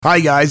Hi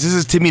guys, this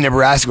is Timmy,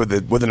 Nebraska with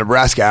the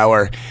Nebraska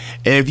Hour.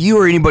 And if you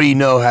or anybody you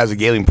know has a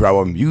gambling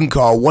problem, you can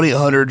call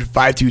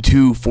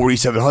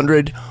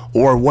 1-800-522-4700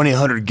 or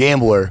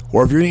 1-800-GAMBLER.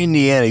 Or if you're in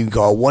Indiana, you can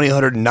call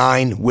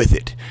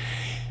 1-800-9-WITH-IT.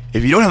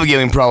 If you don't have a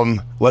gambling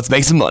problem, let's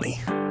make some money.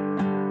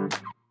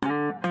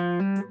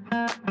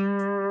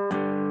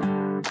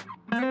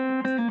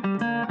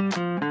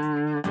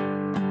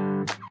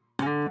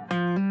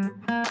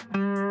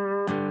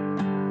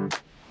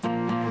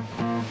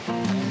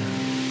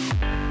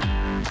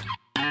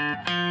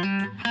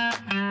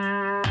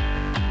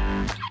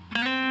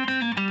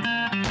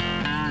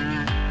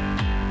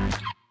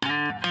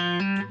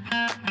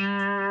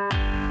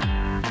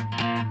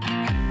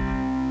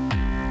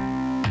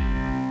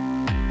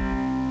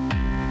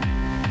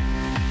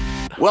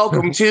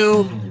 Welcome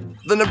to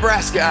the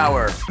Nebraska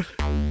Hour.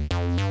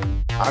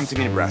 I'm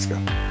Timmy,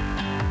 Nebraska.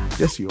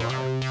 Yes, you are.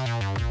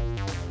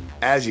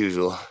 As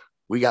usual,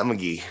 we got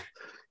McGee.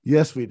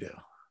 Yes, we do.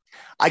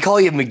 I call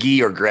you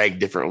McGee or Greg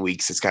different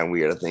weeks. It's kind of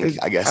weird, I think.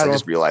 I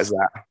just realized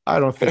that. I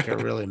don't think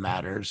it really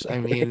matters. I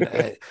mean,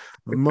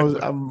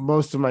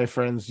 most of my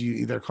friends, you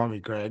either call me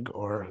Greg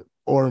or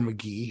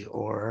McGee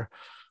or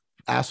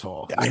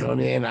asshole. You know what I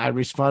mean? I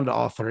respond to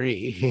all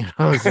three. You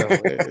know, so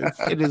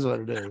it is what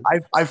it is.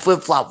 I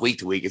flip flop week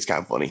to week. It's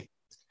kind of funny.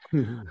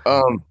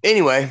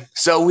 Anyway,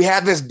 so we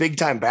have this big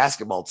time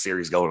basketball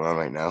series going on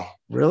right now.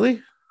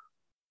 Really?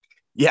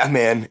 Yeah,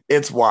 man,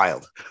 it's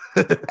wild.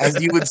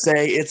 As you would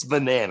say, it's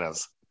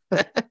bananas.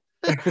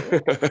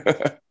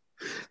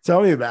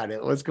 Tell me about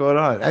it. What's going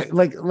on?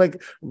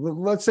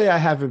 Let's say I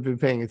haven't been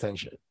paying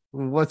attention.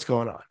 What's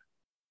going on?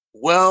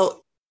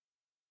 Well,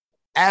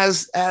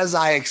 as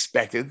I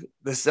expected,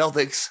 the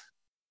Celtics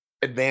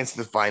advanced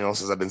to the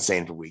finals, as I've been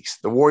saying for weeks.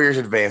 The Warriors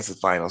advanced to the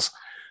finals.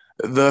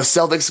 The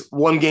Celtics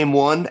won game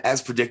one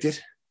as predicted.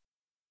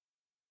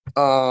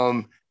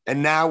 And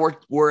now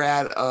we're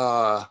at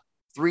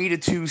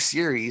 3-2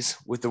 series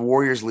with the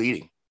Warriors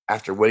leading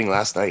after winning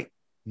last night.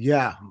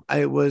 Yeah,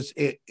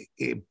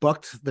 it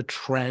bucked the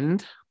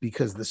trend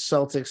because the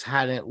Celtics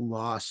hadn't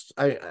lost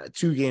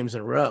 2 games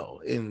in a row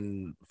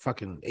in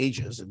fucking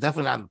ages.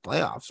 Definitely not in the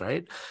playoffs,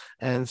 right?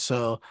 And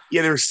so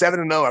yeah, they were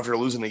 7-0 after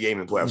losing the game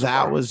in the playoffs.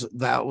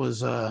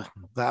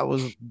 That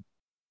was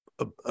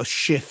a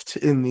shift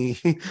in the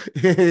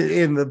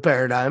in the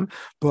paradigm,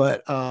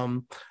 but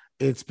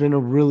it's been a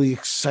really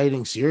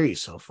exciting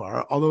series so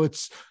far. Although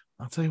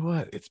I'll tell you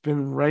what, it's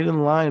been right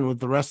in line with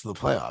the rest of the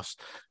playoffs.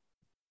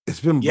 It's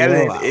been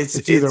blown out.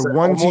 It's either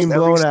one team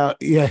blown out.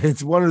 Yeah,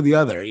 it's one or the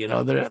other. You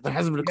know, there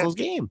hasn't been a close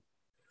game.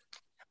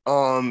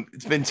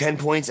 It's been 10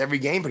 points every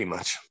game, pretty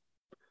much.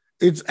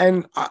 You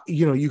can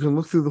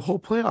look through the whole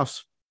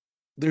playoffs.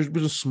 There's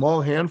been a small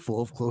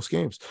handful of close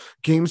games.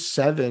 Game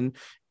 7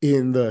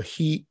 in the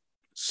Heat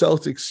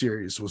Celtics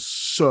series was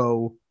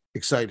so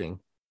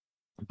exciting.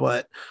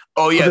 But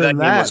that game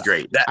was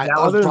great. That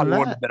was probably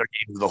one of the better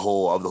games of the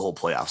whole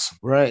playoffs.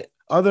 Right.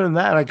 Other than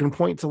that, I can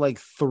point to like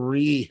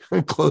 3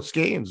 close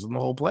games in the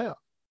whole playoff.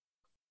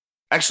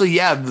 Actually,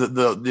 yeah,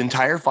 the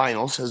entire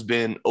finals has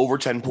been over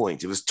 10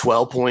 points. It was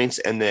 12 points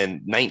and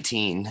then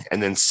 19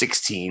 and then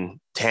 16,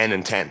 10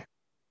 and 10.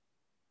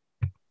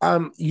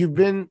 You've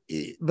been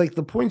like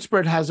the point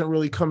spread hasn't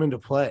really come into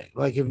play.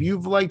 Like if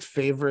you've liked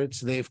favorites,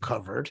 they've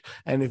covered.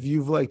 And if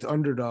you've liked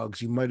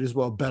underdogs, you might as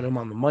well bet them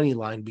on the money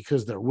line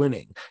because they're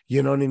winning.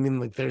 You know what I mean?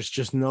 Like there's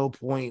just no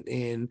point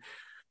in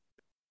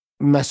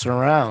messing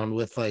around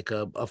with like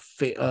a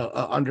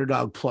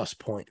underdog plus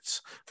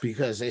points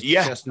because it's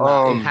just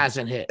not, it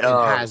hasn't hit.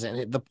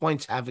 The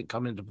points haven't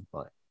come into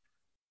play.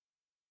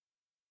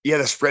 Yeah,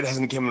 the spread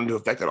hasn't come into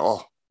effect at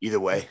all either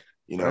way.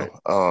 You know,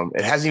 right.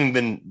 It hasn't even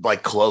been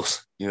like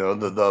close. You know,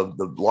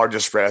 the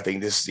largest spread I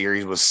think this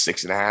series was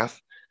 6.5,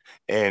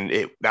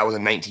 and that was a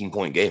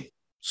 19-point game.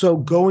 So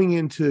going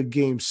into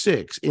game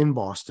 6 in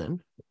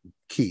Boston,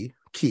 key.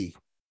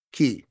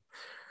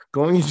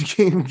 Going into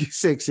game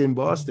 6 in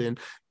Boston,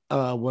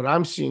 what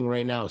I'm seeing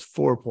right now is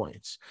 4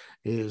 points.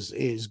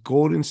 Is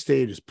Golden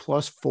State is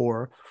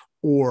 +4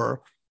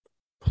 or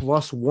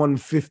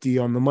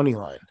 +150 on the money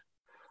line.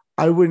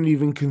 I wouldn't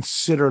even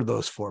consider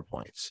those 4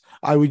 points.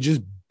 I would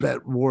just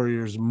bet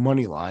Warriors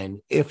money line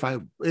if I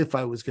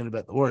was going to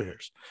bet the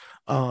Warriors.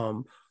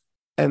 And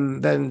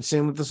then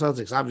same with the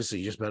Celtics. Obviously,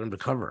 you just bet them to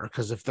cover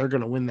because if they're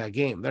going to win that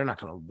game,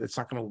 it's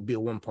not going to be a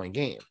 1-point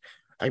game.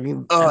 I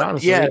mean,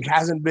 honestly, it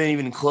hasn't been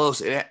even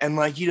close. And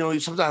like, you know,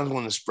 sometimes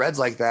when the spread's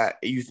like that,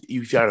 you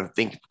got to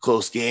think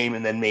close game,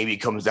 and then maybe it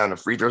comes down to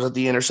free throws at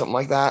the end or something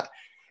like that.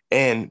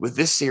 And with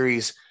this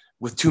series,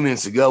 with 2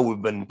 minutes to go, we've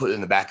been put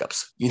in the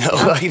backups. You know,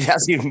 it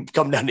hasn't even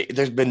come down to.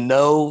 There's been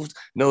no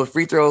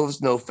free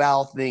throws, no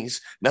foul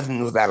things,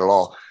 nothing with that at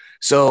all.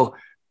 So,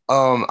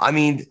 I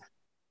mean,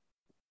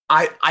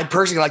 I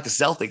personally like the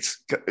Celtics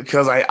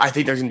because I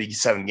think there's going to be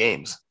 7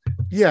 games.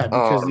 Yeah,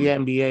 because the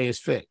NBA is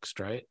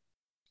fixed, right?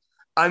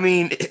 I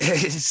mean,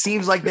 it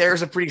seems like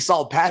there's a pretty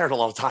solid pattern a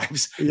lot of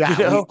times. Yeah,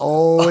 you know?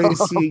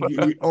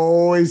 we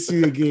always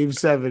see a game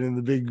 7 in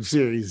the big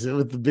series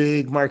with the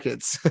big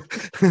markets.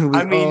 We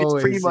I mean, it's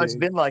pretty always much see.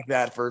 been like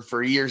that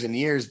for years and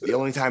years. The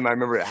only time I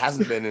remember it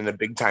hasn't been in a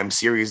big time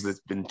series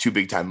that's been two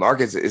big time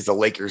markets is the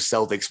Lakers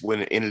Celtics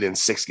when it ended in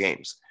 6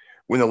 games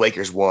when the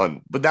Lakers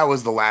won. But that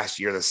was the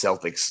last year the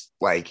Celtics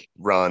like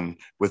run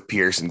with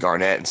Pierce and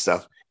Garnett and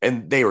stuff,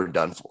 and they were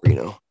done for.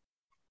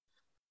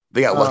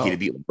 They got lucky to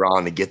beat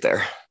LeBron to get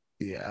there.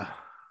 Yeah.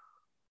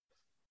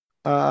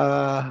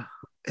 As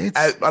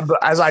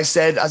I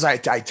said, I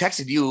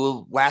texted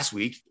you last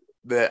week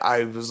that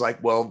I was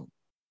like, well,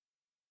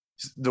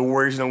 the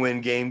Warriors gonna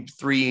win game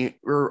 3,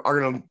 or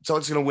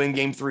Celtics gonna win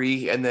game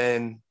 3, and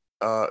then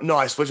no,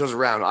 I switched those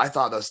around. I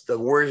thought the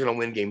Warriors gonna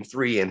win game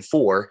 3 and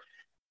 4,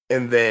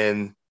 and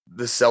then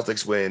the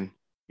Celtics win.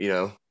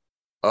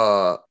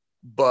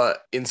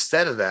 But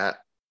instead of that,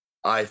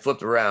 I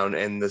flipped around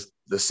and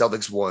the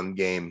Celtics won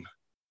game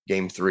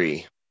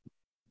 3.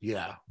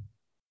 Yeah.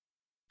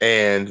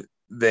 And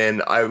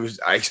then I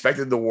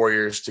expected the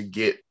Warriors to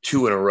get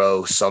 2 in a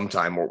row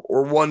sometime,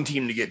 or one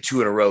team to get 2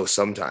 in a row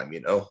sometime,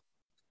 Yeah.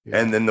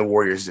 And then the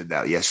Warriors did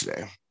that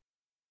yesterday.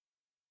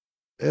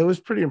 It was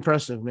pretty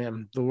impressive,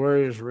 man. The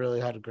Warriors really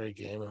had a great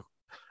game.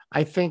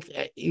 I think,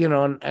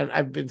 and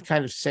I've been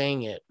kind of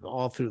saying it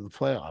all through the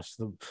playoffs.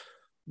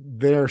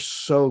 They're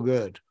so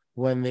good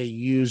when they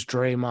use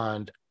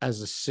Draymond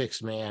as a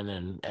 6-man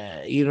and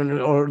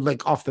or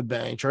like off the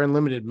bench or in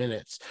limited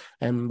minutes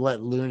and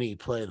let Looney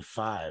play the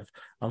 5.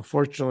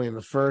 Unfortunately, in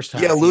the first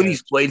half,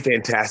 Looney's played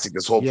fantastic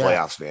this whole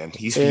playoffs, man.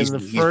 He's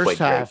first played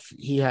half great.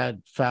 he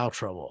had foul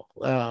trouble.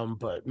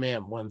 But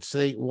man, once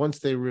they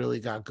really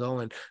got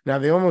going, now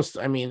they almost.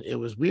 I mean, it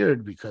was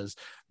weird because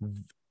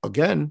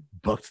again,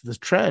 bucked the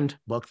trend,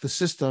 bucked the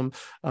system.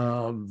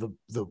 The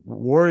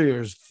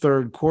Warriors'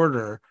 third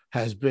quarter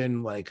has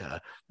been like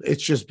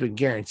it's just been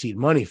guaranteed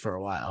money for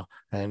a while,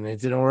 and it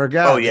didn't work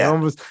out. Oh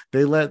yeah,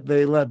 they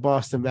let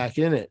Boston back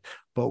in it,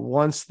 but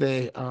once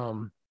they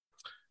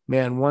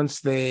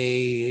once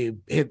they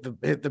hit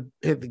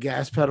the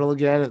gas pedal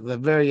again at the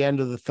very end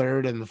of the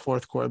third and the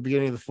fourth quarter,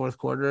 beginning of the fourth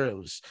quarter, it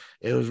was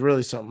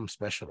really something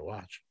special to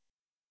watch.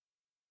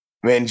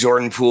 Man,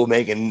 Jordan Poole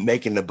making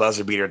the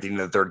buzzer beater at the end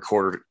of the third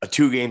quarter,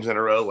 2 games in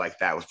a row, like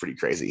that was pretty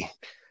crazy.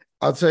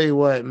 I'll tell you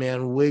what,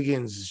 man,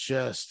 Wiggins is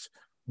just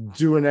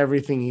doing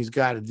everything he's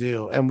got to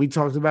do. And we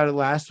talked about it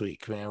last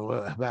week, man,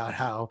 about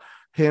how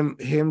him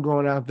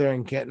going out there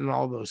and getting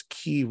all those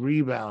key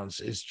rebounds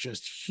is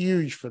just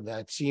huge for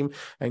that team.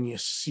 And you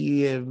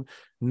see him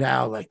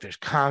now, like there's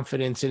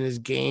confidence in his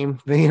game.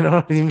 You know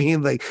what I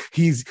mean? Like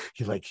he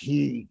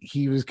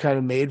was kind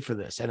of made for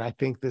this. And I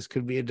think this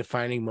could be a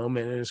defining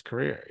moment in his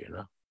career,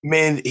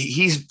 Man,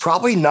 he's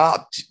probably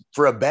not,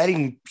 for a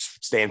betting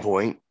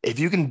standpoint, if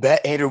you can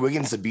bet Andrew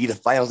Wiggins to be the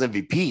finals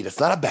MVP,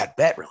 that's not a bad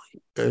bet, really.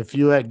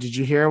 Did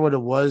you hear what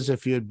it was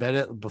if you had bet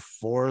it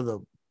before the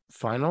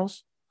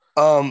finals?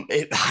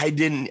 I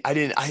didn't. I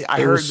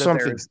heard that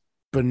something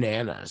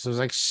bananas. It was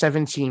like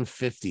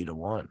 1750 to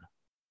 1.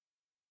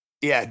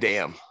 Yeah,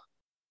 damn.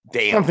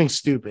 Something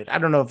stupid. I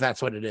don't know if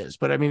that's what it is,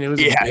 but I mean, it was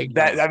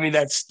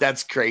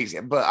that's crazy.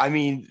 But I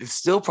mean, it's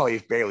still probably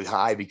fairly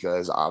high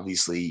because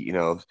obviously,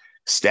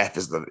 Steph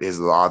is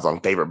the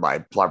odds-on favorite by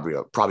probably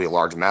a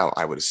large amount,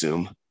 I would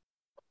assume.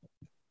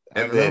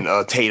 And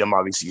then Tatum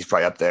obviously is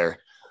probably up there.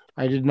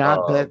 I did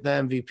not bet the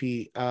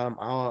MVP.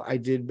 I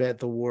did bet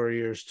the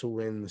Warriors to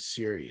win the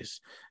series,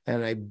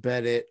 and I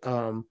bet it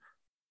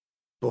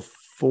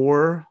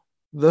before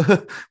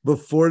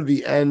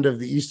the end of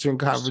the Eastern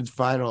Conference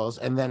Finals,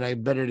 and then I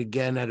bet it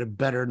again at a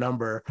better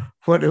number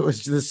when it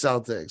was the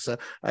Celtics. So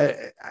I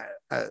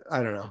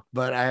don't know,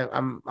 but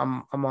I'm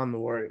on the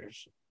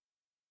Warriors.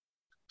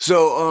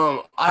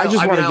 So I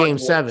just want a game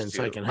 7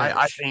 so I can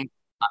hedge.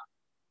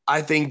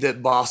 I think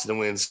that Boston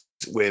wins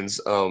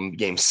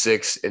game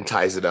 6 and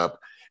ties it up,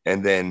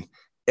 and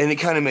it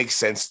kind of makes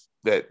sense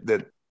that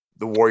the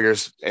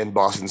Warriors and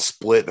Boston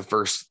split the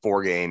first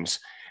 4 games.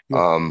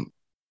 Yeah.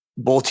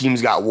 Both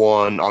teams got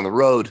 1 on the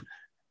road,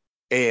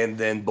 and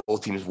then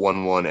both teams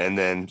won 1, and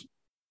then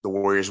the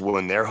Warriors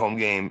won their home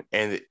game,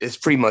 and it's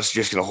pretty much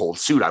just going to hold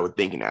suit, I would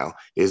think now,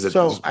 is that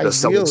the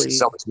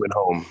Celtics win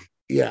home.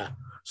 Yeah.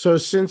 So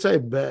since I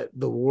bet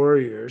the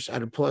Warriors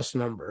at a plus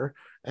number,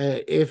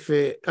 at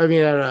a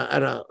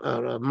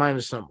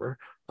minus number,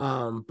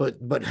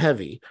 but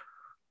heavy,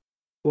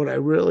 what I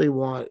really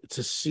want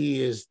to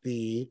see is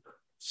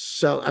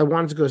I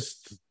wanted to go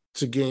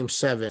to game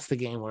 7. It's the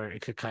game where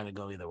it could kind of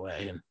go either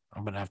way, and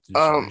I'm gonna have to do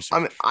some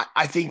research.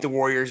 I think the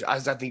Warriors,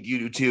 as I think you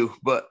do too,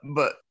 but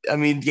I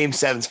mean, game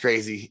 7's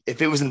crazy.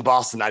 If it was in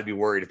Boston, I'd be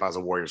worried if I was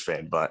a Warriors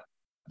fan, but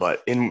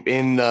in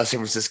San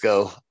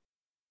Francisco,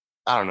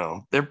 I don't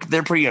know.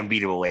 They're pretty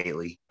unbeatable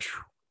lately.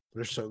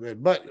 They're so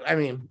good. But I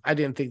mean, I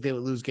didn't think they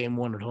would lose game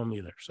 1 at home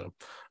either. So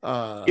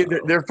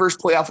their first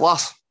playoff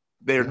loss.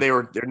 They're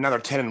now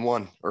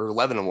 10-1 or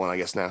 11-1, I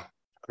guess now.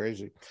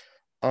 Crazy.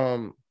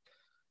 All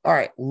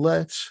right,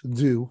 let's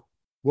do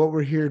what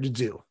we're here to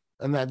do,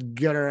 and that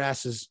get our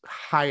asses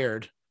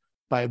hired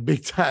by a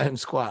big time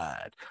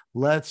squad.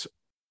 Let's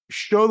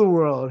show the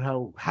world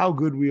how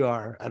good we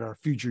are at our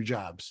future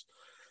jobs.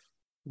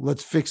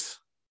 Let's fix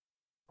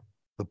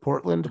the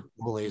Portland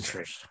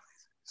Blazers.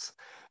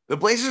 The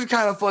Blazers are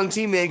kind of a fun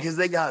team, man, because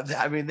they got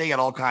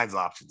all kinds of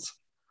options.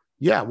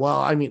 Yeah, well,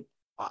 I mean,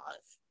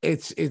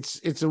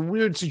 it's a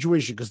weird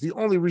situation because the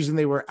only reason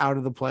they were out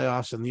of the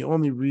playoffs and the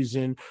only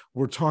reason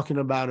we're talking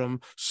about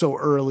them so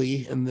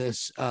early in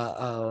this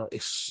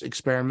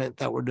experiment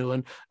that we're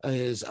doing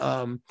is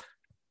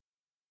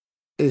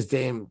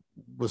Dame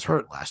was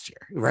hurt last year,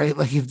 right?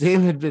 Like if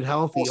Dame had been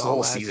healthy all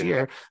last season,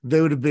 year,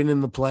 they would have been in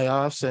the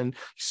playoffs, and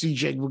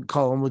CJ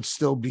McCollum would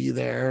still be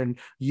there, and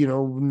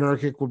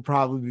Nurkic would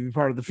probably be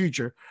part of the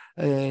future.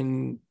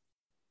 And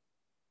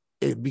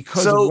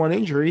because of one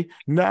injury,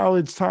 now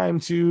it's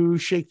time to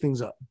shake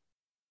things up.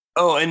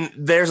 Oh, and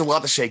there's a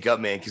lot to shake up,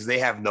 man, because they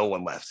have no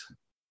one left.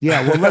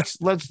 Yeah, well,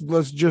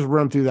 let's just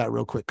run through that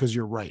real quick because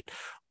you're right.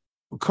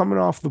 Coming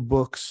off the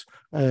books,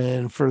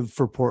 and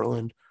for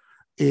Portland,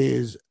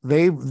 is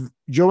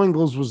Joe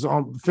Ingles was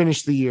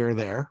finished the year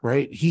there,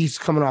 right? He's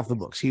coming off the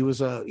books. He was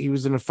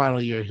in the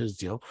final year of his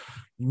deal.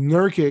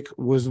 Nurkic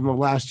was in the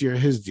last year of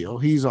his deal.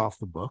 He's off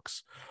the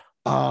books.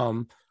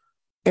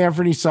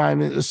 Anthony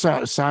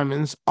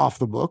Simons off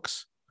the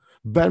books.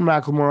 Ben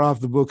McLemore off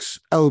the books.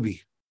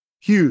 Elby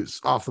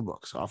Hughes off the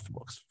books.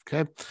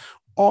 Okay.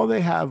 All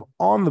they have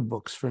on the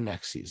books for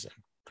next season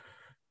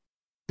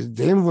is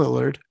Dame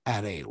Lillard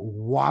at a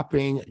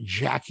whopping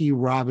Jackie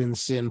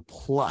Robinson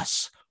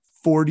plus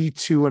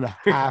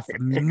 42.5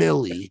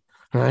 milli,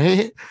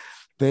 right?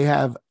 They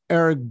have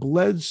Eric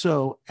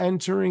Bledsoe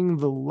entering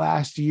the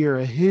last year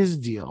of his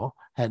deal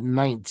at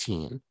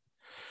 19.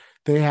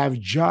 They have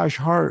Josh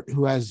Hart,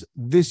 who has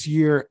this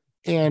year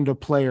and a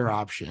player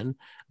option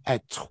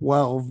at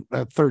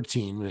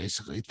 13,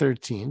 basically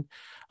 13.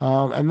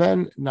 And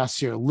then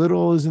Nasir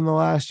Little is in the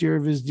last year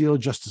of his deal.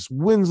 Justice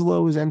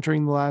Winslow is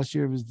entering the last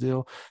year of his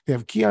deal. They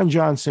have Keon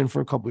Johnson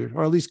for a couple years,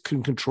 or at least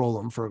can control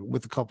him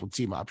with a couple of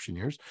team option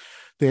years.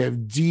 They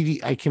have Didi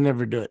Luzada.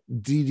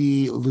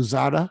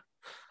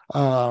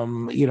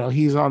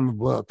 He's on the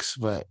books,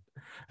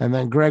 and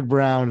then Greg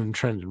Brown and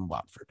Trendon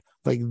Watford.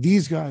 Like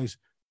these guys,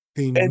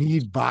 they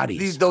need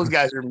bodies. Those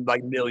guys are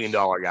like $1 million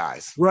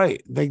guys,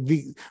 right? Like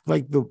the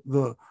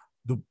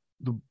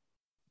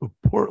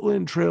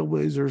Portland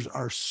Trailblazers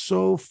are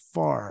so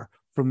far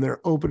from their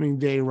opening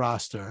day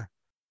roster.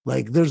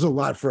 Like there's a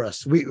lot for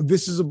us.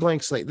 This is a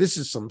blank slate. This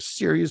is some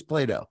serious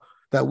Play-Doh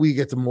that we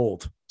get to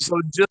mold. So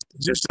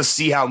just to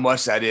see how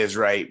much that is,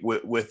 right?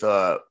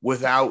 Without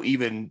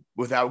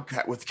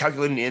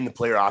calculating in the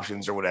player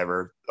options or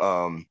whatever.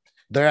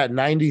 They're at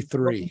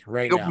 93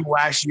 right now.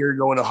 Last year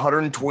going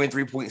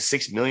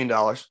 $123.6 million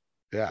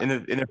yeah. in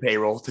the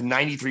payroll to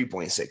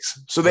 93.6.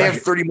 So they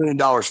have $30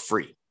 million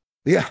free.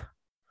 Yeah.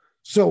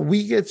 So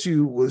we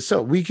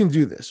can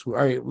do this. All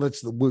right,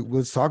 let's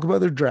talk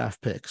about their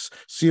draft picks.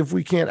 See if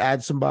we can't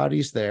add some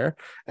bodies there,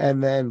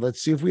 and then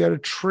let's see if we had a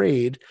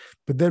trade.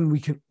 But then we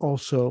can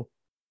also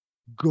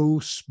go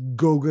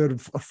get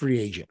a free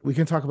agent. We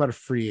can talk about a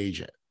free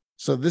agent.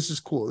 So this is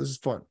cool. This is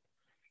fun.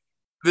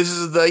 We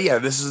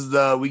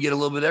get a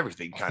little bit of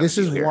everything. This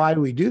is why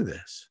we do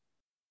this.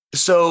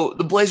 So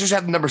the Blazers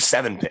have the number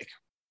 7 pick.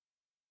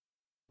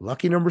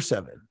 Lucky number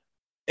 7.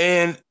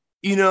 And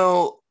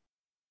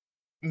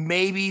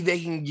maybe they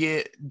can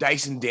get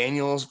Dyson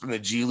Daniels from the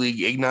G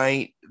League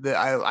Ignite that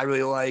I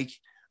really like.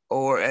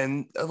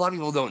 And a lot of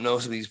people don't know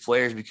some of these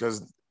players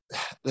because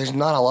there's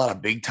not a lot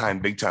of big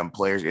time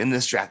players in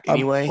this draft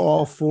anyway. I'm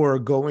all for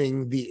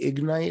going the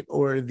Ignite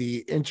or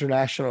the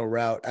international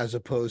route as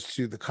opposed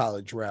to the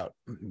college route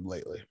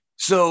lately.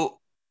 So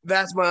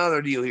that's my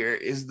other deal here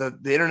is the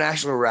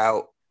international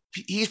route.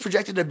 He's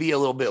projected to be a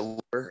little bit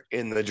lower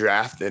in the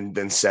draft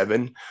than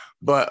 7,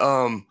 but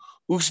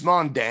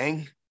Ousmane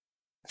Deng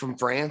from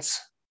France,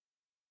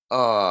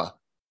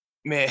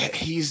 man,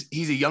 he's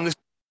the youngest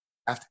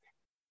draft,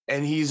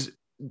 and he's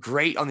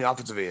great on the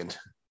offensive end.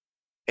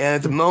 And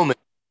at the moment,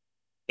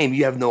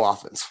 you have no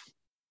offense.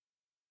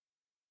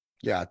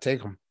 Yeah,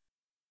 take him.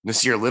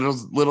 Nasir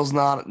Little's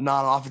not an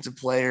offensive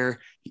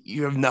player.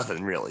 You have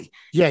nothing really.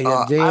 Yeah, you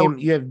have Dame.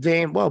 You have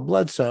Dame. Well,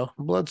 Bledsoe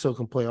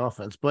can play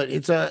offense, but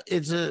it's a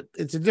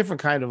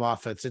different kind of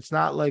offense. It's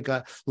not like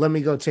a let me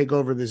go take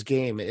over this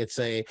game. It's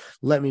a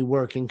let me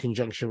work in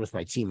conjunction with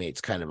my teammates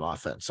kind of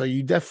offense. So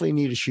you definitely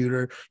need a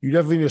shooter. You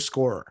definitely need a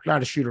scorer,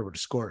 not a shooter, but a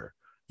scorer.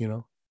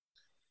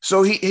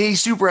 So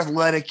he's super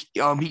athletic. He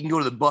can go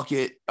to the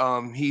bucket.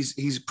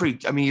 He's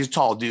pretty. I mean, he's a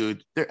tall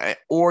dude.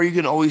 Or you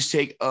can always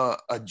take a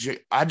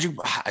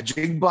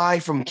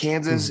Jigby from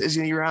Kansas. Is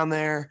going to be around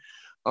there.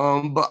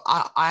 But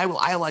I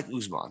like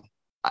Ousmane.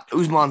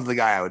 Ousmane's the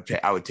guy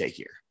I would take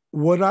here.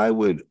 What I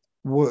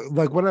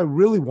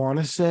really want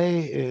to say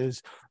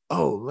is,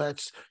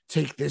 let's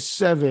take this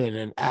 7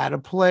 and add a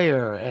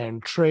player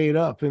and trade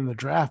up in the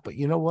draft. But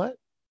you know what?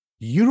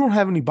 You don't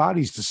have any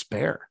bodies to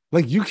spare.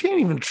 Like you can't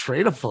even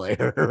trade a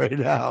player right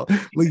now.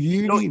 Like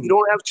you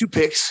don't have 2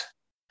 picks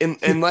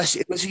unless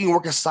you can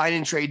work a sign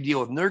and trade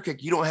deal with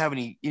Nurkic. You don't have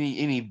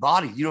any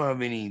bodies. You don't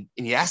have any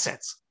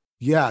assets.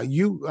 Yeah,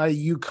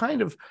 you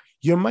kind of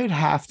you might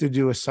have to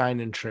do a sign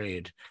and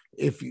trade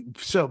if you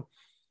so.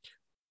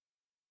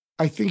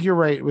 I think you're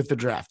right with the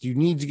draft. You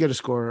need to get a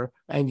scorer,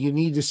 and you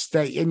need to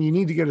stay, and you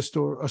need to get a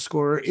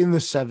scorer in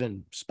the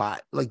 7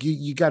 spot. Like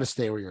you got to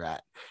stay where you're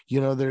at. You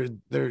know,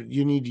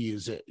 you need to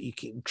use it.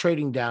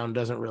 Trading down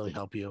doesn't really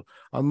help you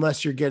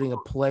unless you're getting a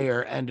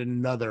player and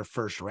another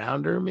first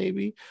rounder,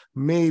 maybe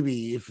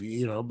if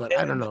you know. But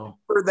I don't know.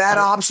 For that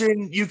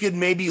option, you could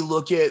maybe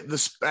look at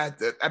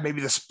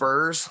maybe the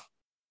Spurs.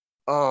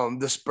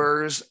 The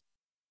Spurs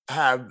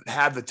have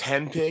the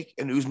 10 pick,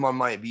 and Usman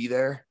might be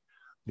there.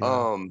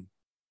 Yeah.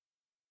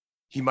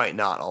 He might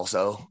not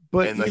also,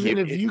 but and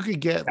even if you could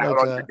get like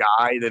on your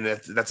guy, then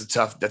that's a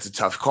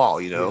tough call,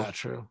 you know. Yeah,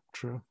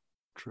 true.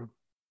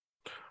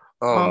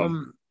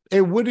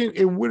 It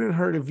wouldn't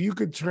hurt if you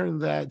could turn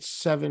that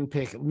 7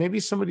 pick. Maybe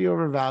somebody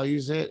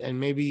overvalues it, and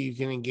maybe you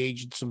can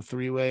engage in some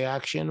 3-way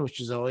action, which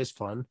is always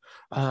fun.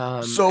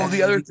 So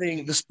the other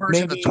thing, the Spurs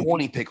have the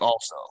 20 pick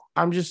also.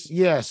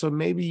 So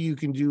maybe you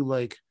can do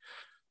like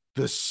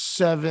the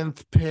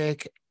 7th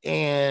pick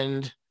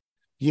and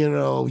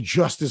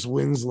Justice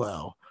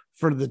Winslow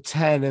for the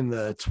 10 and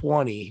the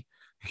 20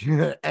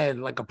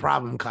 and like a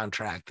problem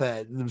contract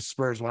that the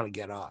Spurs want to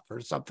get off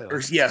or something.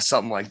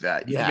 Something like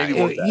that. Yeah,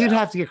 you'd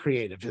have to get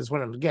creative is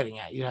what I'm getting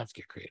at. You'd have to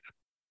get creative.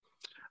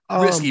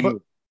 Risky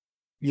move.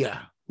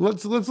 Yeah.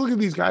 Let's look at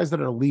these guys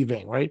that are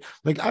leaving, right?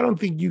 Like, I don't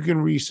think you can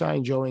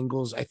re-sign Joe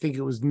Ingles. I think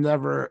it was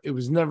never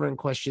in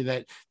question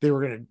that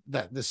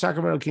that the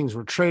Sacramento Kings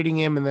were trading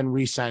him and then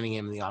re-signing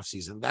him in the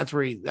offseason. That's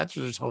where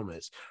his home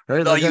is,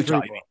 right? No,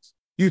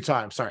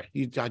 Utah. I'm sorry.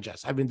 Utah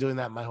Jazz. I've been doing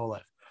that my whole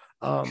life.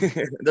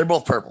 They're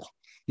both purple.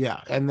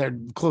 Yeah, and they're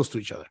close to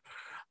each other.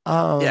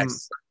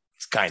 Yes,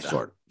 it's kind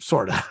of.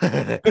 Sort of.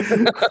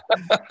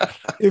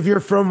 If you're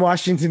from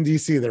Washington,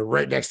 D.C., they're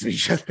right next to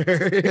each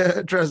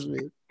other. Trust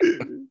me.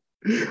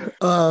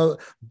 But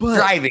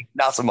driving,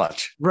 not so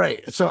much.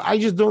 Right. So I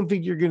just don't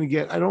think you're going to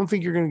get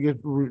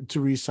to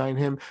re-sign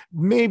him.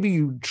 Maybe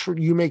you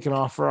make an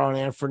offer on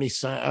Anthony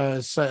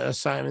Simons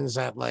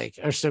at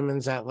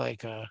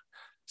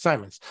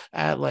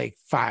like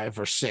 5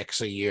 or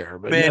 6 a year,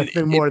 but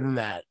nothing more than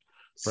that.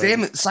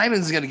 Right?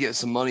 Simon's gonna get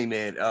some money,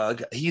 man.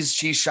 He's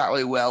shot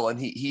really well, and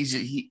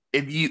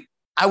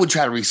I would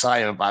try to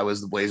re-sign him if I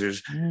was the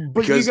Blazers.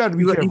 But you got to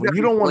be careful.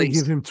 You don't want to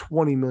give him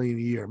 $20 million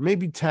a year,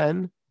 maybe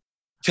 10.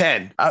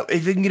 10.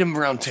 If you can get him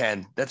around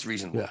 10, that's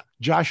reasonable. Yeah,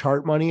 Josh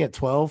Hart money at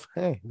 12.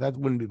 Hey, that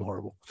wouldn't be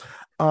horrible.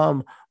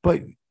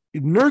 But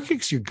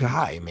Nurkic's your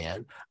guy,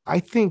 man. I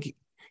think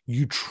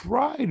you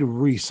try to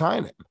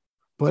re-sign him.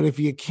 But if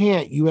you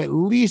can't, you at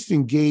least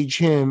engage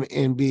him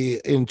and be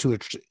into a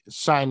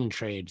sign and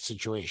trade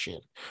situation.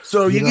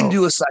 So you can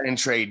do a sign and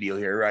trade deal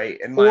here, right?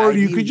 Or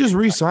you could just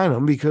re-sign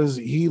him because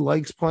he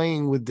likes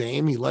playing with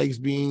Dame. He likes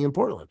being in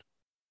Portland.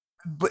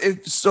 But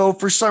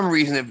for some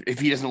reason, if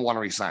he doesn't want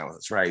to re-sign with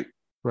us, right?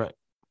 Right.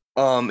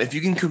 If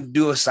you can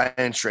do a sign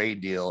and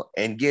trade deal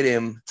and get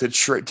him to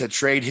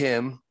trade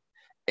him,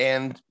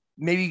 and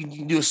maybe you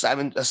can do a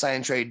sign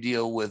and trade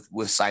deal with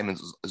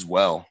Simons as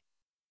well.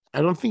 I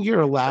don't think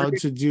you're allowed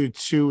to do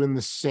 2 in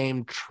the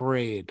same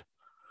trade.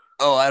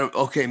 Oh,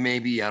 okay,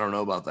 maybe. I don't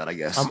know about that, I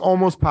guess. I'm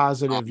almost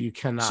positive you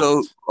cannot.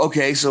 So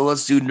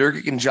let's do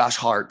Nurkic and Josh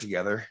Hart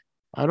together.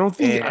 I don't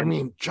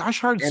think,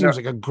 Josh Hart seems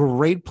like a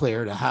great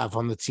player to have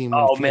on the team.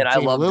 Oh, man, I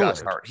love Josh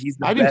Hart. He's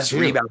the best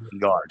rebounding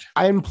guard.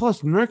 And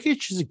plus,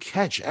 Nurkic is a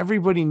catch.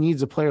 Everybody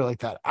needs a player like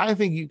that. I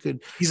think you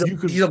could. He's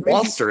a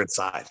monster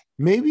inside.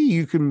 Maybe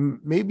you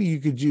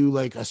could do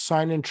like a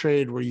sign and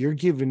trade where you're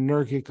giving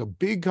Nurkic a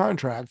big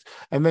contract,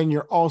 and then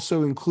you're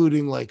also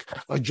including like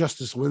a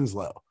Justice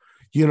Winslow.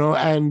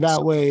 And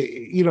that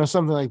way,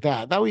 something like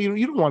that. That way,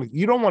 you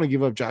don't want to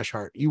give up Josh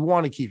Hart. You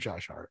want to keep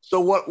Josh Hart.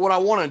 So what I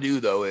want to do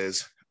though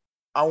is,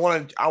 I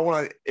want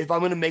to, if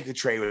I'm going to make the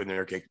trade with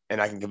Nurkic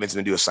and I can convince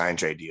him to do a sign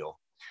trade deal,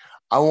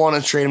 I want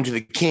to trade him to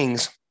the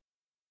Kings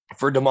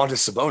for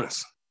Domantas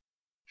Sabonis.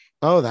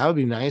 Oh, that would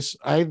be nice.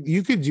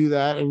 You could do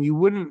that, and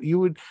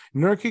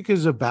Nurkic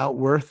is about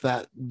worth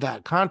that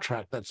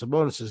contract that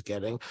Sabonis is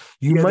getting.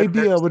 You might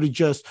be able to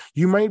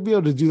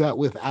do that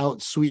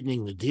without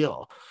sweetening the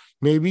deal.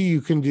 Maybe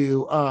you can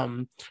do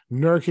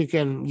Nurkic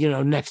and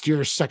next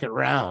year's second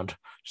rounder,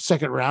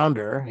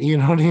 you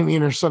know what I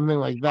mean, or something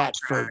like that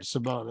for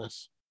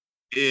Sabonis.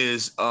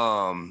 Is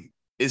 18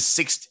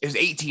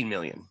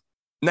 million,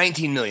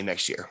 19 million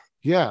next year.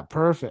 Yeah,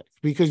 perfect.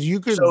 Because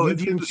you could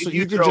just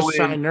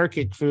sign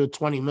Nurkic for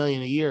 20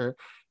 million a year,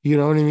 you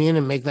know what I mean,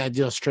 and make that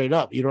deal straight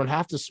up. You don't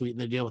have to sweeten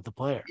the deal with the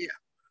player. Yeah.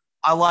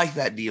 I like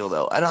that deal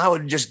though. And I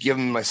would just give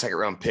him my second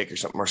round pick or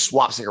something, or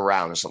swap second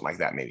round or something like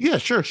that, maybe. Yeah,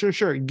 sure.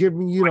 Give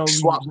me,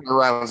 swap second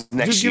rounds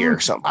next year or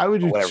something. I would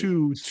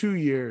do 2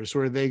 years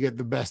where they get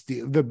the best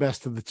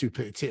of the 2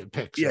 picks.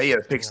 Yeah,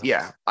 picks.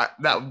 Yeah.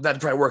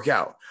 That'd probably work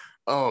out.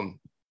 I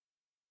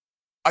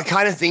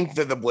kind of think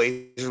that the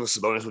Blazers with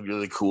Sabonis would be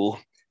really cool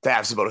to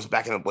have Sabonis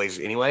back in the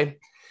Blazers anyway.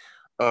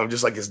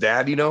 Just like his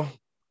dad,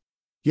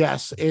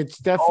 Yes, it's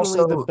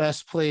definitely the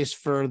best place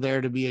for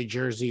there to be a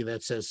jersey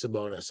that says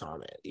Sabonis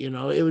on it.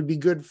 It would be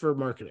good for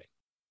marketing.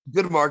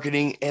 good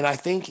marketing, and I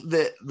think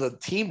that the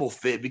team will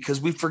fit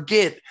because we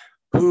forget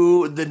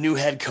who the new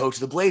head coach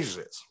of the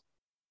Blazers is.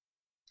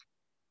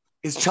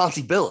 It's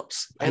Chauncey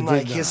Billups, and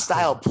like his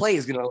style of play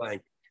is gonna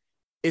like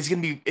it's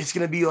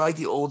gonna be like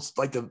the old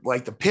like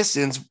the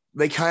Pistons.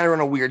 They kind of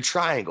run a weird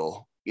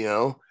triangle, you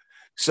know.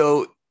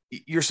 So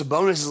your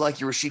Sabonis is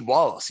like your Rasheed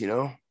Wallace, you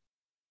know.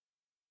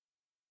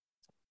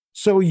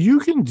 So you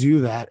can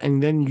do that,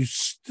 and then you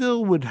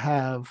still would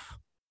have.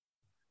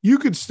 You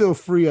could still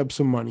free up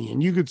some money,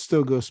 and you could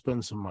still go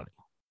spend some money.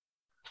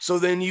 So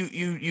then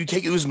you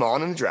take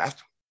Usman in the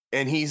draft,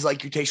 and he's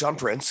like your Tayshaun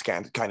Prince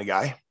kind of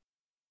guy.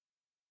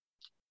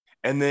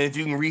 And then if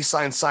you can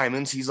re-sign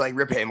Simons, he's like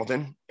Rip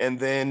Hamilton. And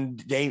then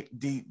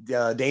Damian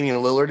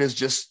Lillard is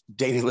just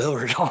Damian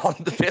Lillard on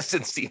the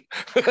Pistons team.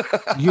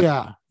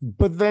 Yeah,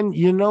 but then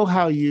you know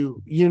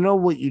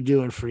what you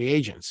do in free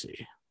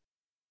agency.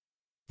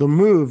 The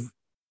move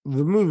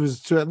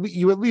is to at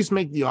least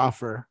make the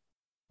offer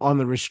on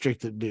the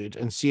restricted dude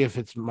and see if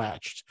it's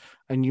matched.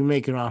 And you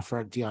make an offer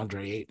at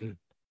DeAndre Ayton.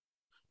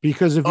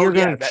 Because if you're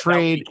going to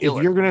trade,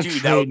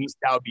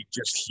 that would be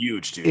just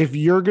huge, dude. If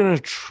you're going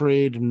to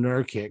trade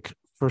Nurkic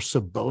for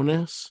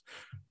Sabonis,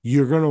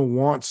 you're going to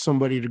want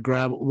somebody to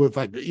grab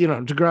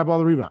to grab all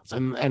the rebounds,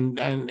 and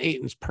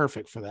Ayton's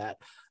perfect for that.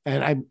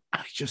 And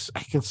I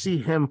can see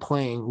him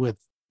playing with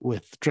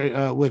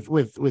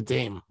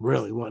Dame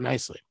really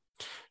nicely.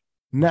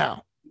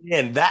 Now,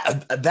 and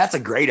that's a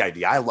great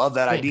idea. I love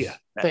that idea.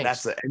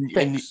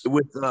 And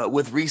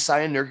with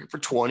re-signing Nurkic for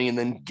 20 and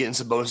then getting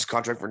some bonus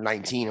contract for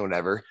 19 or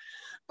whatever,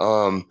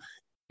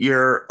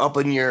 you're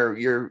upping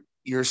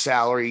your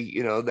salary,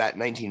 you know, that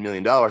 $19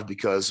 million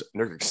because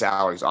Nurkic's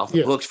salary is off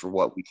the books for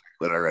what we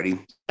did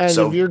already. And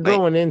so if you're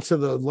going into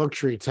the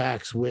luxury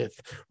tax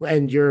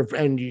and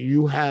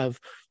you have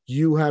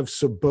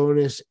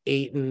Sabonis,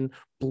 Ayton,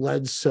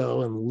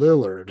 Bledsoe, and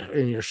Lillard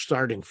in your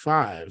starting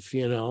five,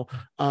 you know,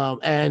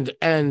 and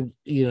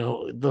you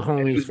know the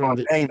homies from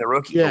paying the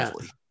rookie. Yeah,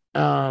 hopefully.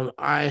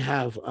 I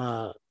have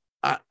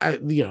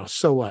you know,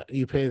 so what?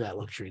 You pay that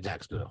luxury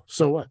tax bill.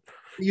 So what?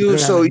 You have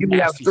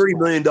 $30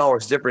 million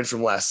difference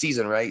from last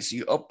season, right? So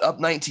you up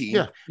 19.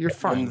 Yeah, you're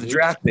fine. And the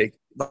draft pick,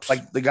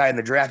 like the guy in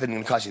the draft isn't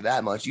going to cost you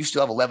that much. You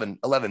still have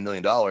 $11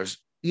 million.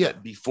 Yeah,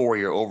 before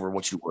you're over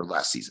what you were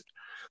last season.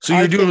 So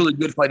you're doing really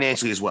good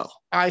financially as well.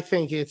 I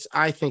think it's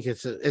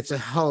a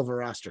hell of a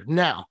roster.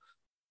 Now,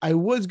 I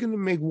was going to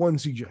make one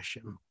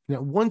suggestion. Now,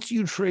 once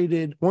we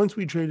traded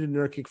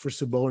Nurkic for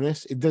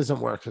Sabonis, it doesn't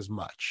work as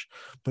much.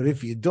 But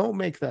if you don't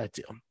make that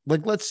deal,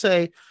 like let's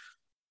say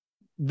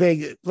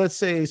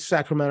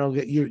Sacramento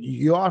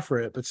you offer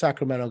it, but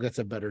Sacramento gets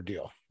a better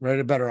deal, right?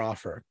 A better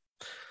offer.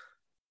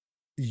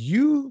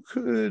 You'd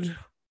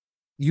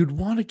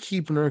want to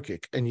keep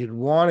Nurkic and you'd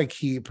want to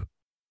keep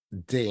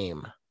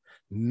Dame.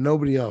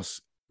 Nobody else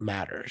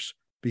matters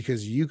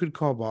because you could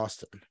call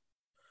Boston.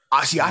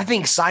 Actually, I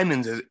think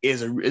Simons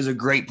is a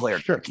great player.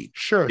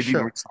 Sure.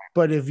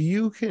 But if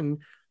you can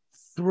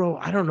throw,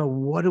 I don't know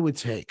what it would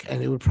take,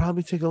 and it would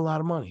probably take a lot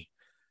of money.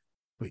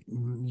 But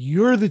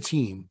you're the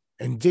team,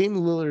 and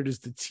Damian Lillard is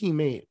the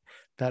teammate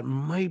that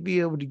might be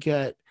able to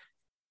get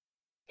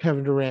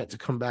Kevin Durant to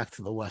come back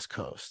to the West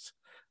Coast.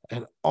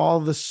 And all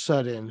of a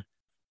sudden,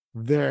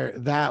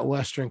 that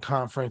Western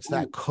Conference,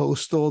 that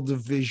coastal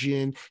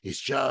division is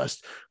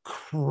just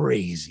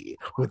crazy.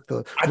 I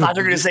thought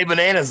you were going to say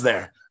bananas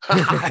there.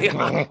 That's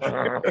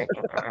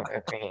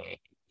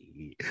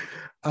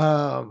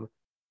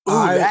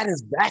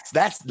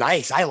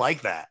nice. I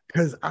like that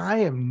because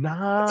I am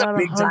not. That's a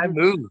big time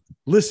move.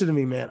 Listen to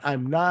me, man.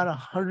 I'm not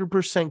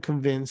 100%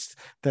 convinced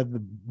that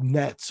the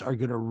Nets are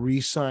going to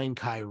re-sign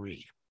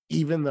Kyrie,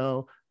 even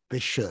though they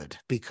should,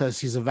 because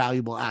he's a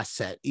valuable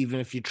asset, even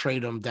if you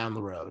trade him down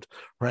the road,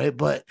 right?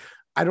 But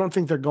I don't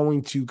think they're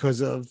going to because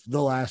of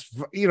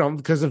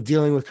because of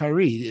dealing with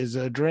Kyrie is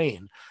a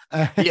drain.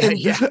 But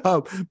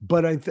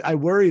I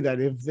worry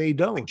that if they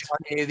don't,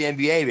 the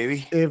NBA,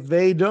 baby. If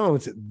they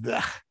don't,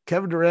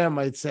 Kevin Durant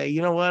might say,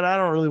 you know what? I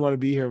don't really want to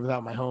be here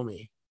without my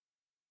homie.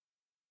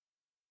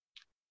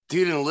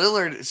 Dude, and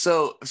Lillard,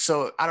 so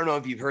I don't know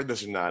if you've heard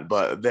this or not,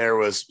 but there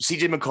was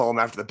CJ McCollum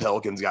after the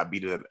Pelicans got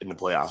beat in the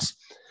playoffs.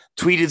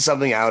 Tweeted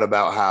something out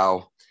about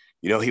how,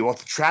 you know, he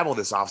wants to travel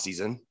this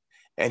offseason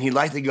and he'd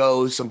like to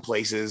go some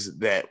places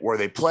where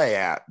they play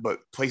at, but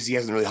places he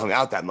hasn't really hung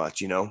out that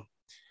much, you know?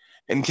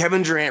 And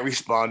Kevin Durant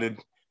responded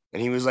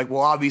and he was like,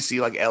 well,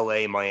 obviously like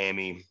LA,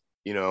 Miami,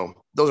 you know,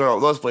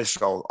 those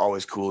places are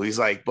always cool. He's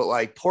like, but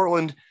like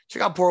Portland,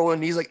 check out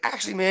Portland. He's like,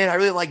 actually, man, I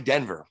really like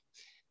Denver.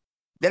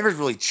 Denver's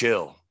really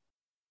chill.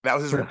 That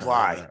was his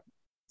reply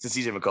to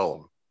CJ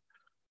McCollum.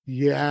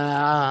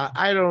 Yeah,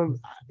 I don't.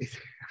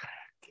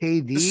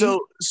 KD.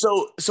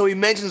 So he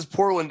mentions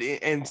Portland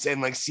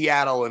and like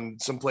Seattle and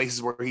some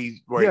places where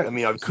I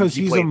mean, because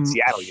he played in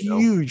Seattle,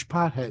 huge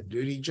pothead,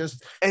 dude.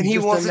 He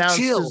wants to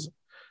chill.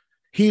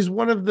 He's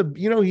one of the,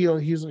 you know,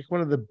 he's like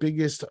one of the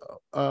biggest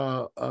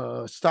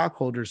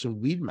stockholders in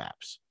Weed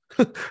Maps.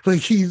 Like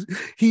he's.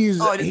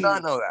 Oh, I did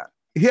not know that.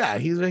 Yeah,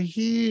 he's a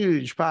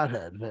huge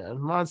pothead,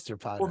 man, monster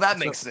pothead. Well, that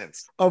makes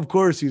sense. Of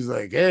course, he's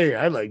like, hey,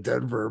 I like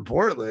Denver and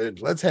Portland.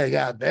 Let's hang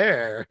out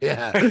there.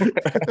 Yeah.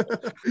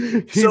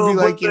 He'd be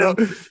like, you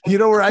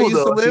know where I used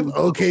to live?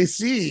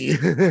 OKC.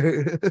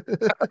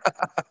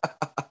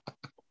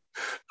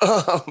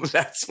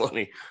 That's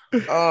funny.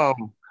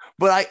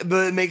 But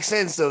it makes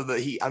sense though that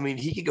he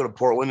could go to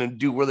Portland and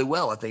do really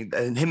well. I think,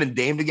 and him and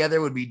Dame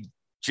together would be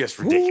just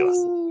ridiculous.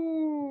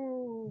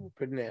 Ooh,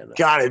 banana.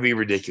 Gotta be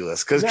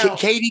ridiculous because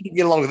KD can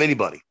get along with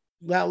anybody.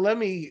 Now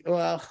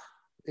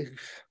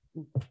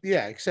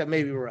yeah, except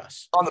maybe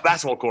Russ on the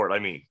basketball court. I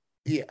mean,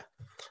 yeah.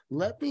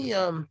 Let me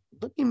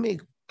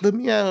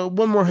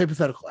one more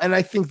hypothetical, and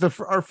I think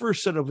our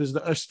first setup is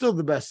still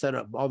the best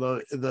setup.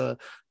 Although the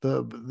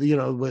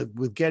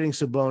with getting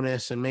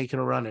Sabonis and making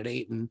a run at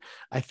 8, and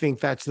I think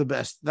that's the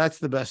best. That's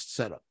the best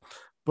setup.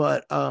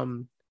 But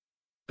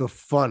the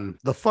fun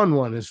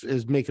one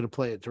is making a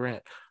play at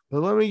Durant.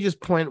 But let me just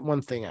point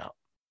one thing out.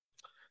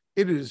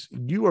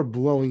 You are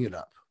blowing it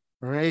up.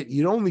 All right.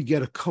 You'd only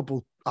get a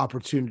couple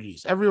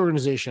opportunities. Every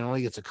organization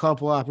only gets a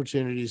couple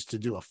opportunities to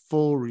do a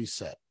full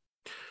reset.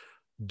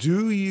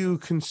 Do you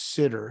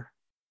consider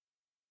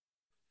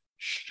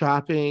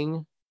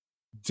shopping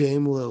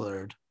Dame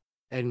Lillard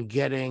and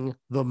getting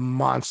the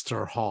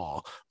monster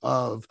haul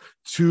of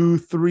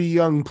 2-3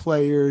 young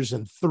players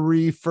and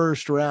 3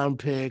 first-round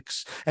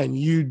picks, and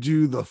you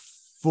do the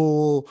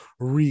full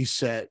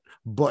reset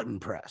button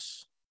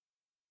press?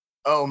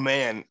 Oh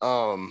man.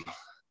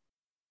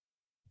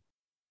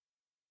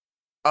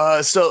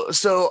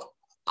 So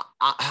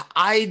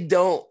I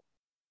don't.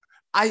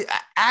 I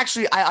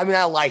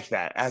like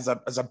that as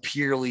a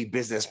purely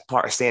business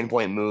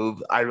standpoint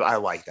move. I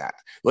like that.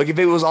 Like if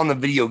it was on the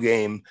video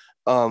game,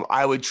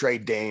 I would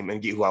trade Dame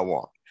and get who I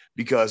want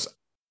because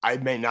I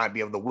may not be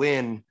able to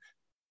win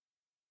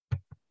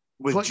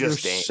with but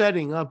just you're Dame.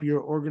 Setting up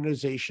your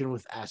organization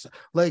with assets.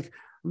 Like,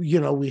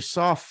 we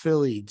saw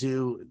Philly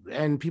do,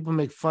 and people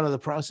make fun of the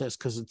process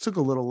because it took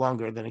a little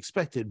longer than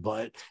expected,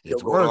 but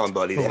it's worked. On,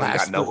 buddy. They haven't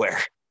got nowhere.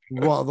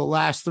 Well, the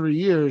last 3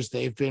 years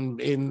they've been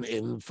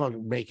in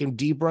fucking making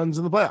deep runs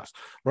in the playoffs,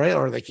 right?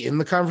 Or like in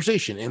the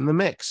conversation, in the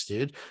mix,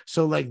 dude.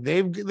 So like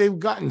they've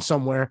gotten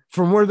somewhere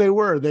from where they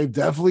were. They've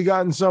definitely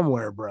gotten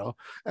somewhere, bro.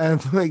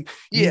 And like,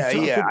 yeah. I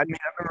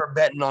remember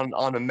betting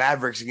on the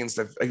Mavericks against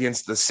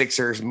the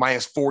Sixers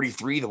minus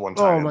 43 the one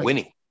time and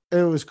winning.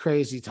 It was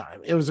crazy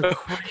time. It was a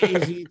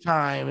crazy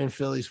time in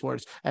Philly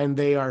sports, and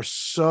they are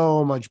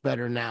so much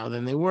better now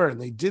than they were. And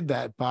they did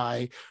that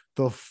by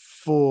the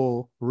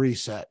full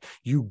reset.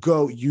 You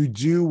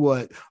do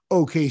what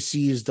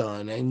OKC has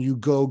done, and you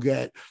go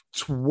get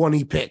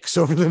 20 picks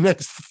over the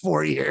next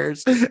 4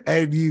 years,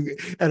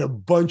 and a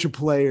bunch of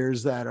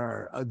players that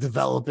are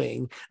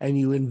developing, and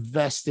you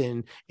invest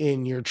in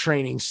your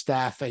training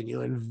staff, and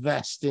you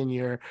invest in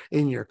your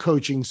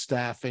coaching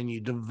staff, and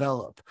you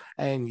develop,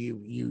 and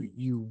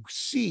you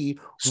see.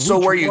 So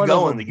where are you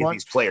going to get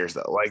these players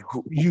though? Like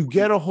you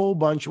get a whole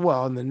bunch.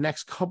 Well, in the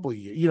next couple of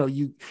years,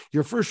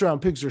 your first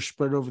round picks are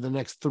spread over the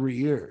next 3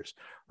 years.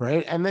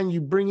 Right. And then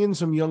you bring in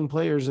some young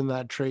players in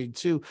that trade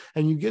too.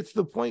 And you get to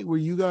the point where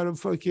you got a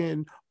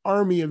fucking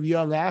army of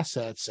young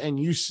assets. And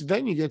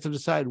then you get to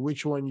decide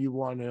which one you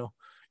want to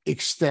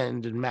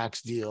extend and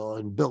max deal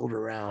and build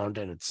around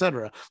and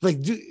etc. Like,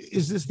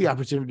 is this the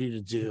opportunity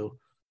to do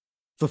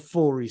the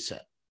full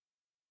reset?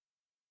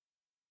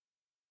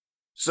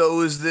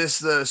 So is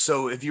this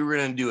so if you were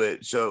going to do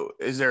it, so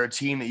is there a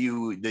team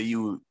who's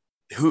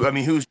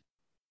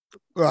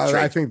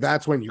I think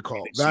that's when you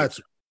call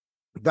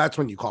that's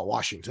when you call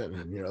Washington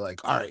and you're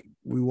like, all right,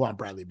 we want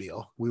Bradley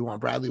Beal. We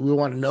want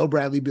to know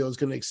Bradley Beal is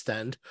going to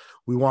extend.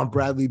 We want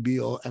Bradley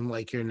Beal and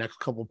like your next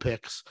couple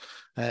picks,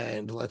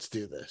 and let's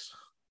do this.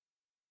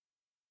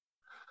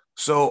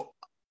 So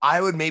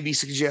I would maybe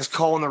suggest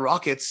calling the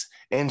Rockets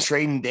and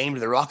trading Dame to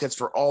the Rockets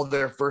for all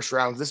their first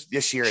rounds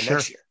this year and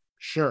next year.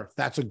 Sure.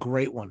 That's a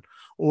great one.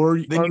 Or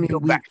then you go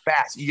back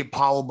fast. You get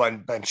Paolo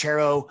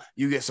Banchero.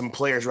 You get some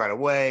players right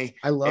away.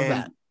 I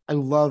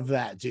love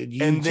that, dude.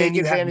 You take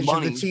advantage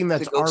of the team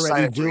that's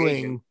already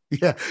doing.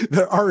 Yeah,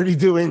 they're already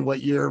doing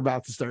what you're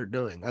about to start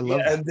doing. I love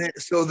that.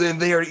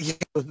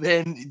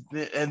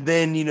 And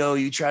then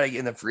you try to get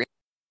in the free.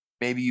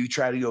 Maybe you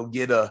try to go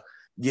get a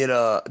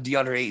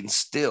DeAndre Ayton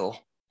still,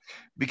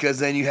 because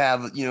then you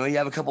have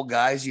a couple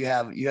guys. You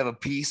have a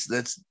piece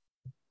that's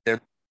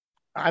there.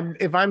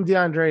 If I'm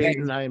DeAndre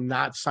Ayton, I am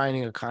not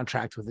signing a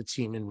contract with a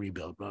team in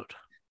rebuild mode.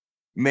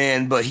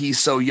 Man, but he's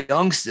so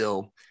young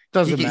still.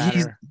 Doesn't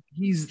matter.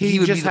 He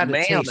would just be the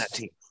man on that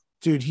team.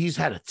 Dude, he's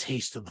had a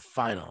taste of the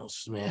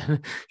finals,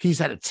 man. He's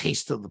had a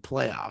taste of the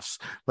playoffs.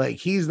 Like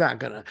he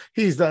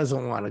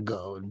doesn't want to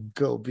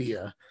go be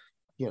a,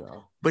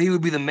 But he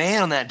would be the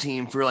man on that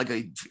team for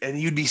and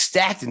you'd be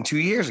stacked in 2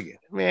 years again.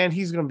 Man,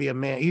 he's gonna be a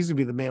man. He's gonna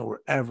be the man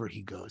wherever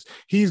he goes.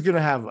 He's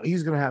gonna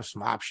have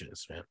some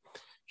options, man.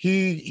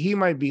 He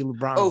might be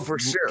LeBron. Oh, for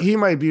sure. He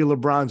might be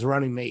LeBron's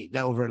running mate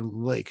over in the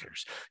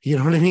Lakers. You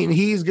know what I mean?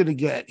 He's gonna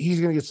get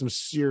some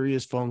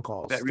serious phone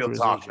calls. That real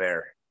talk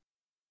there.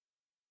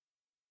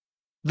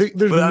 There's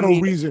But I no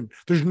mean, reason.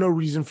 There's no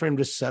reason for him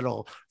to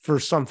settle for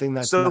something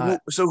that's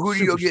not. so who do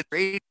you go get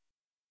traded?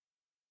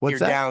 What's You're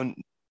that? down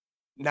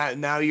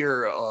now.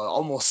 You're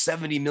almost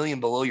 70 million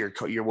below your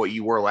what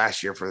you were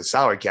last year for the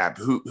salary cap.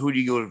 Who do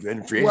you go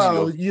in free agency?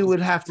 Well, you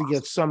would have to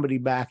get somebody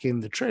back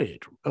in the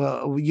trade. You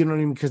know what I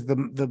mean? Because the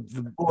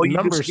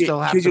numbers still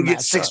have to get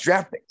match 6 up.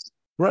 draft picks.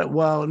 Right.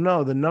 Well,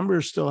 no, the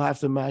numbers still have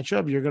to match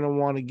up. You're going to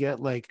want to get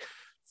like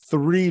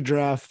 3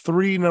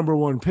 number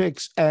 1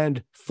 picks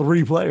and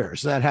 3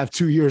 players that have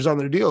 2 years on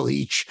their deal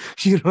each.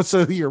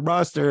 So your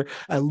roster,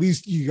 at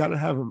least you got to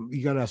have them.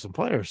 You got to have some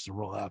players to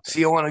roll out there. So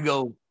you want to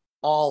go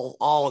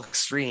all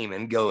extreme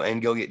and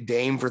go get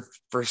Dame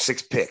for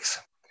 6 picks,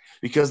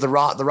 because the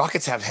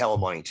Rockets have hella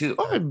money too.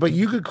 But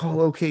you could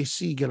call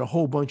OKC, get a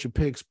whole bunch of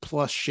picks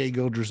plus Shai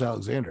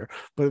Gilgeous-Alexander.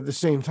 But at the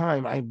same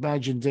time, I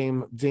imagine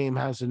Dame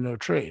has a no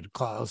trade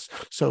clause,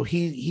 so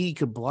he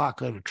could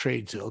block out a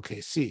trade to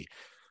OKC.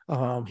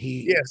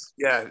 Yes,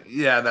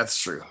 yeah, that's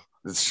true.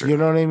 That's true. You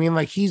know what I mean?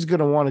 Like, he's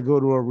gonna want to go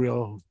to a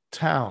real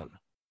town,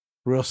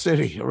 real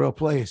city, a real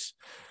place.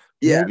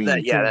 Yeah,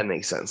 that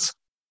makes sense.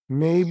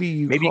 Maybe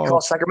you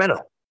call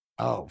Sacramento.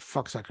 Oh,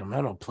 fuck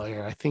Sacramento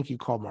player. I think you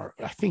call New York.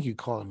 I think you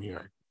call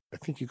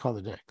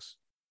the Knicks.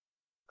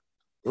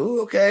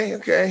 Ooh,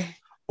 okay.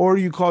 Or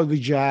you call the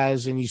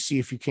Jazz and you see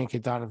if you can't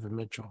get Donovan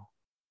Mitchell.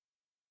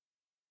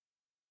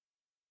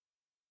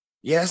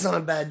 Yeah, it's not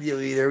a bad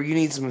deal either. You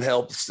need some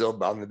help still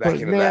on the back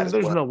end of that.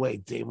 There's no way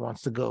Dame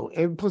wants to go.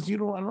 And plus,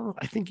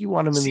 I think you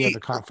want him in the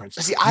other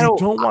conference. I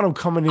don't want him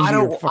coming in. I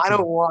don't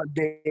want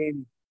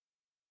Dame.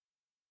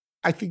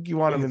 I think you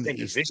want him in the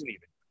East.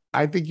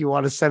 I think you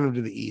want to send him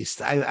to the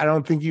East. I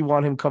don't think you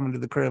want him coming to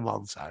the crib all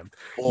the time.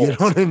 You know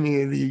what I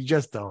mean? You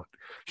just don't.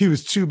 He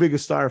was too big a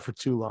star for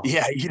too long.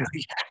 Yeah.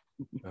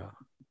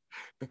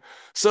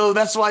 So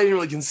that's why I didn't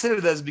really consider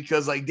this,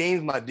 because like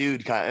Dame's my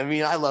dude. I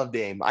mean, I love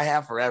Dame. I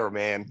have forever,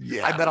 man.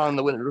 Yeah. I bet on him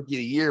to win Rookie of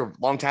the Year a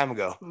long time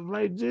ago.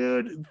 My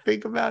dude,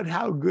 think about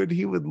how good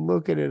he would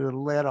look in an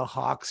Atlanta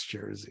Hawks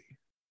jersey.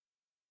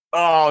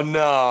 Oh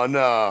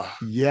no.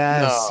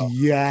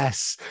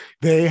 Yes.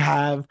 They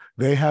have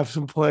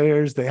some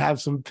players, they have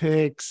some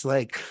picks.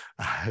 Like,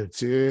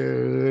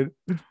 dude,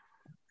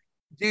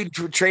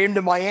 trade him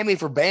to Miami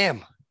for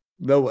Bam.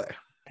 No way.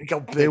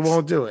 They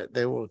won't do it.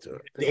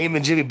 Dame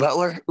and Jimmy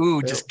Butler.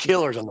 Ooh, just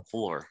killers on the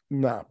floor.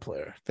 Not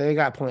player. They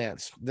got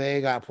plans.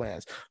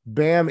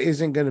 Bam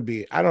isn't going to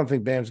be. I don't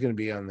think Bam's going to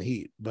be on the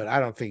Heat, but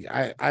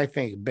I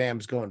think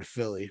Bam's going to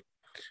Philly,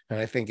 and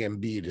I think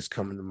Embiid is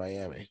coming to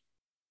Miami.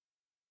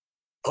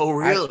 Oh,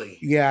 really?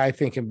 I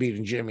think Embiid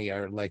and Jimmy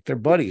are like, they're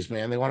buddies,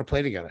 man. They want to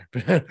play together,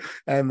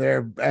 and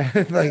they're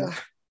like,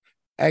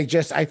 I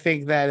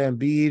think that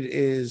Embiid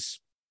is,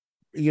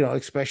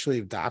 especially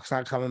if Doc's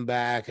not coming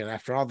back, and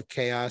after all the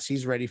chaos,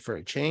 he's ready for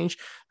a change.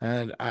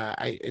 And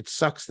it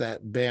sucks that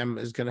Bam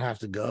is going to have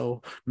to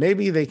go.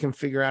 Maybe they can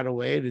figure out a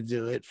way to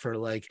do it for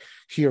like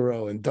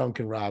Hero and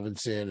Duncan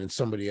Robinson and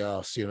somebody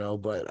else,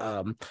 but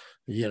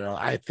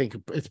I think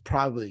it's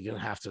probably going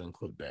to have to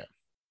include Bam.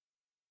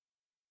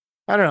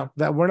 I don't know.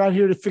 That we're not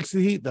here to fix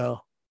the Heat, though.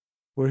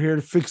 We're here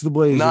to fix the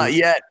Blazers. Not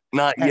yet.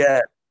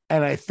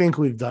 And I think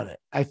we've done it.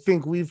 I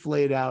think we've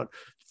laid out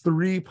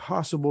 3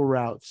 possible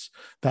routes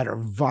that are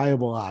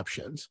viable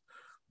options.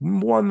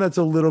 One that's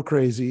a little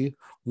crazy.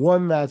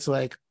 One that's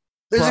like,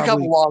 there's a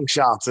couple long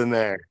shots in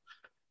there.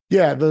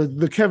 Yeah,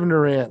 the Kevin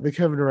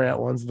Durant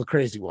one's the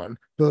crazy one.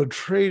 The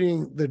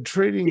trading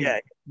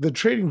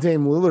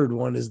Dame Lillard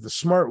one is the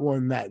smart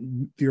one that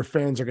your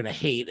fans are going to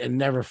hate and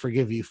never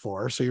forgive you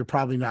for. So you're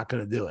probably not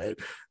going to do it.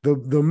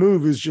 The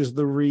move is just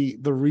the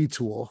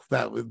retool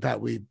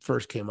that we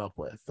first came up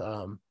with,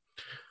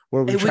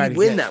 where we try to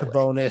win that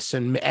bonus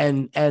and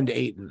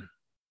Ayton.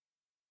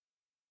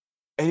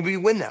 And we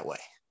win that way.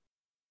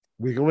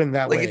 We can win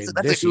that way.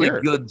 That's a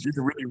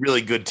really,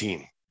 really good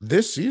team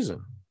this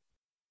season.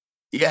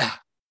 Yeah,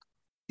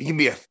 you can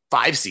be a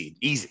 5 seed,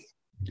 easy.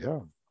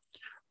 Yeah.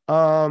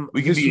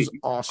 We can be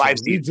awesome. 5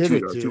 seed, we did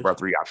it, 2 of our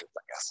 3 options,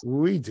 I guess.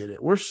 We did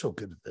it. We're so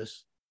good at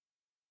this.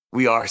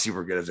 We are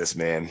super good at this,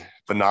 man.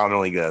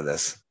 Phenomenally good at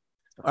this.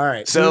 All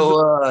right.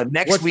 So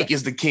next week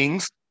is the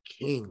Kings.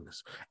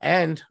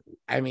 And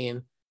I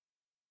mean,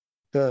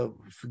 the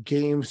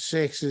game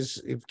 6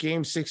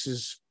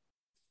 is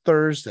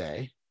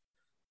Thursday.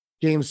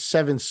 Game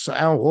 7.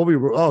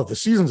 The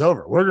season's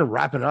over. We're gonna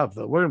wrap it up.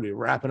 We're gonna be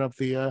wrapping up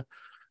the.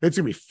 It's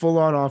gonna be full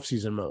on off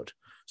season mode.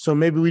 So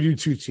maybe we do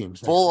 2 teams.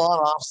 Full on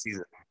off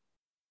season.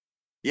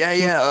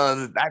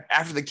 Yeah.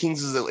 After the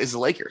Kings is the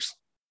Lakers.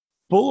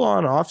 Full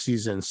on off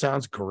season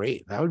sounds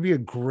great. That would be a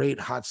great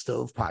hot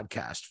stove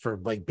podcast for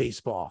like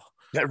baseball.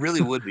 That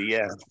really would be,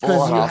 yeah. Full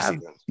on off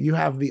season. You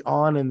have the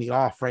on and the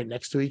off right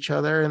next to each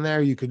other in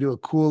there. You could do a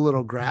cool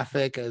little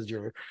graphic as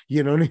your,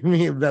 you know what I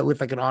mean? That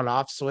with like an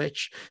on-off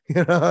switch.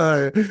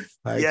 Like,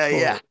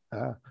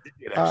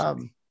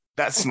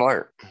 that's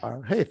smart.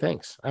 Hey,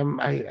 thanks.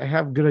 I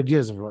have good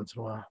ideas every once in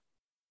a while.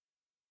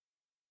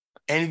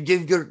 And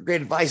give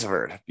great advice, I've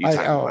heard.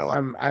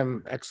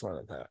 I'm excellent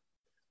at that.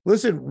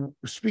 Listen,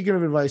 speaking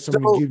of advice,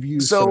 I'm going to give you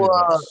some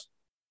advice.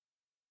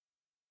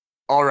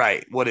 All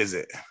right. What is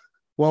it?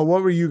 Well,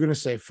 what were you going to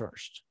say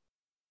first?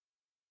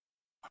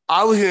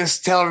 I was going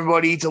to tell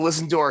everybody to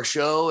listen to our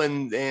show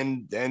and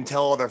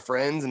tell all their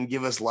friends and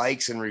give us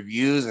likes and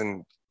reviews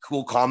and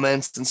cool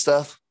comments and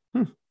stuff.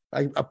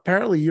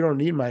 Apparently you don't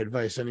need my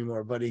advice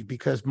anymore, buddy,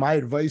 because my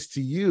advice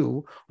to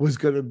you was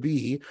going to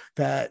be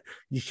that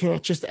you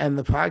can't just end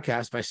the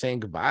podcast by saying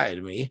goodbye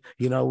to me.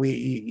 You know,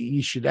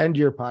 you should end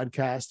your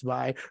podcast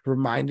by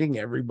reminding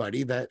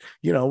everybody that,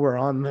 you know, we're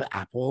on the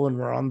Apple and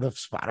we're on the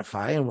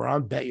Spotify and we're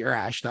on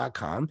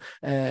betyourash.com,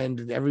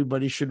 and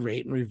everybody should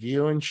rate and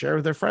review and share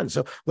with their friends.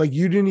 So like,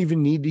 you didn't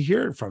even need to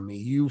hear it from me.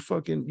 You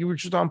were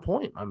just on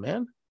point, my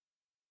man.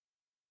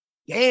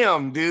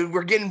 Damn, dude,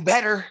 we're getting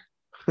better.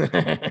 That's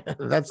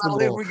the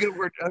goal.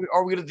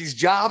 Are we good at these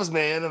jobs,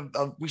 man?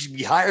 We should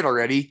be hired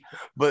already.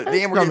 But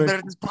damn, we're getting better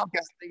at this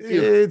podcast thing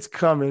too. It's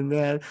coming,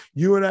 man.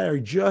 You and I are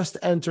just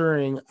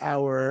entering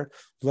our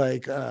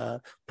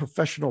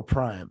professional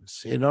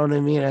primes. You know what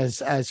I mean?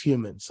 As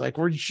humans, like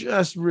we're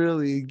just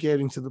really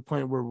getting to the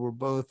point where we're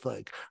both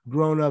like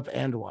grown up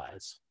and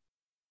wise.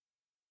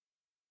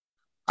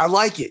 I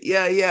like it.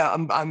 Yeah.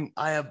 I'm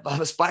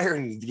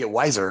aspiring to get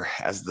wiser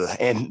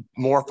and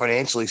more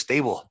financially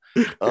stable.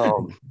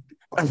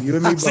 You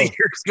and me both.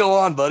 Years go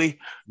on, buddy.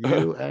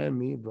 You and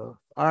me both.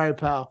 All right,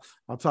 pal.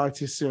 I'll talk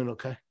to you soon.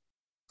 Okay.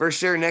 For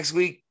sure. Next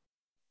week.